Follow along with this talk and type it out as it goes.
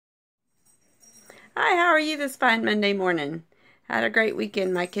Hi, how are you this fine Monday morning? Had a great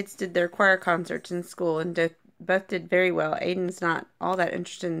weekend. My kids did their choir concerts in school and both did very well. Aiden's not all that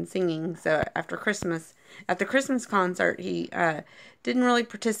interested in singing, so at the Christmas concert, he didn't really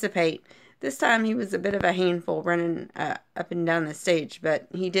participate. This time he was a bit of a handful running up and down the stage, but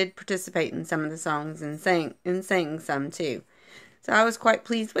he did participate in some of the songs and sang some too. So I was quite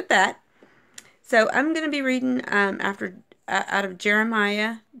pleased with that. So I'm going to be reading out of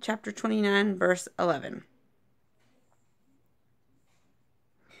Jeremiah chapter 29, verse 11.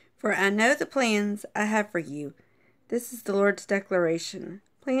 For I know the plans I have for you. This is the Lord's declaration.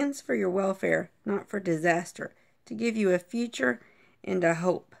 Plans for your welfare, not for disaster, to give you a future and a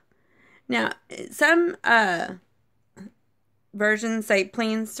hope. Now, some versions say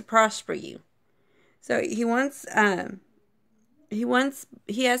plans to prosper you. So he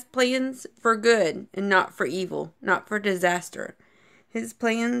has plans for good and not for evil, not for disaster. His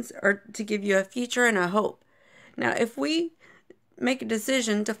plans are to give you a future and a hope. Now, if we make a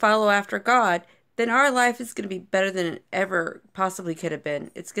decision to follow after God, then our life is going to be better than it ever possibly could have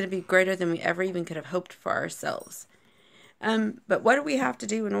been. It's going to be greater than we ever even could have hoped for ourselves. But what do we have to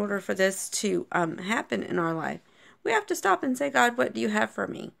do in order for this to happen in our life? We have to stop and say, God, what do you have for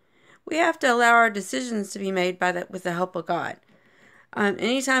me? We have to allow our decisions to be made with the help of God.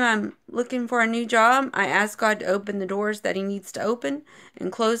 Anytime I'm looking for a new job, I ask God to open the doors that He needs to open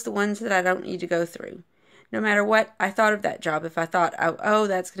and close the ones that I don't need to go through. No matter what I thought of that job, if I thought, oh,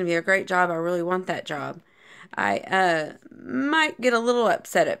 that's going to be a great job, I really want that job, I might get a little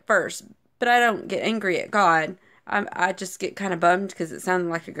upset at first, but I don't get angry at God. I just get kind of bummed because it sounded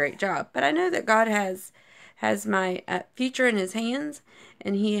like a great job. But I know that God has my future in His hands,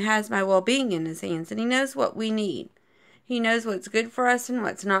 and He has my well-being in His hands, and He knows what we need. He knows what's good for us and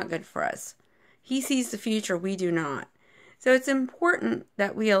what's not good for us. He sees the future, we do not. So it's important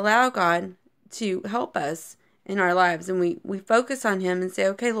that we allow God to help us in our lives, and we focus on Him and say,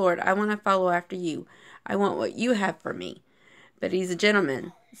 okay, Lord, I want to follow after you. I want what you have for me. But He's a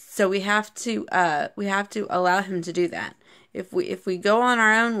gentleman, so we have to allow Him to do that. If we go on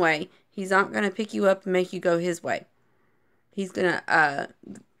our own way, He's not going to pick you up and make you go His way. He's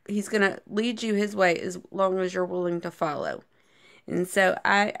gonna lead you His way as long as you're willing to follow. And so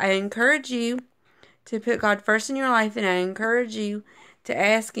I encourage you to put God first in your life, and I encourage you to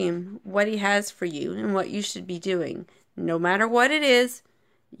ask Him what He has for you and what you should be doing. No matter what it is,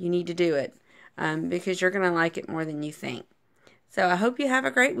 you need to do it because you're going to like it more than you think. So I hope you have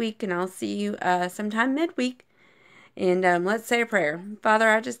a great week, and I'll see you sometime midweek. And let's say a prayer. Father,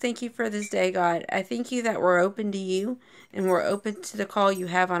 I just thank you for this day, God. I thank you that we're open to you, and we're open to the call you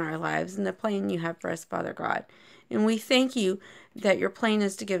have on our lives and the plan you have for us, Father God. And we thank you that your plan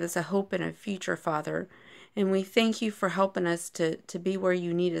is to give us a hope and a future, Father. And we thank you for helping us to be where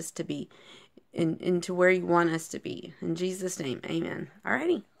you need us to be and to where you want us to be. In Jesus' name, amen.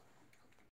 Alrighty.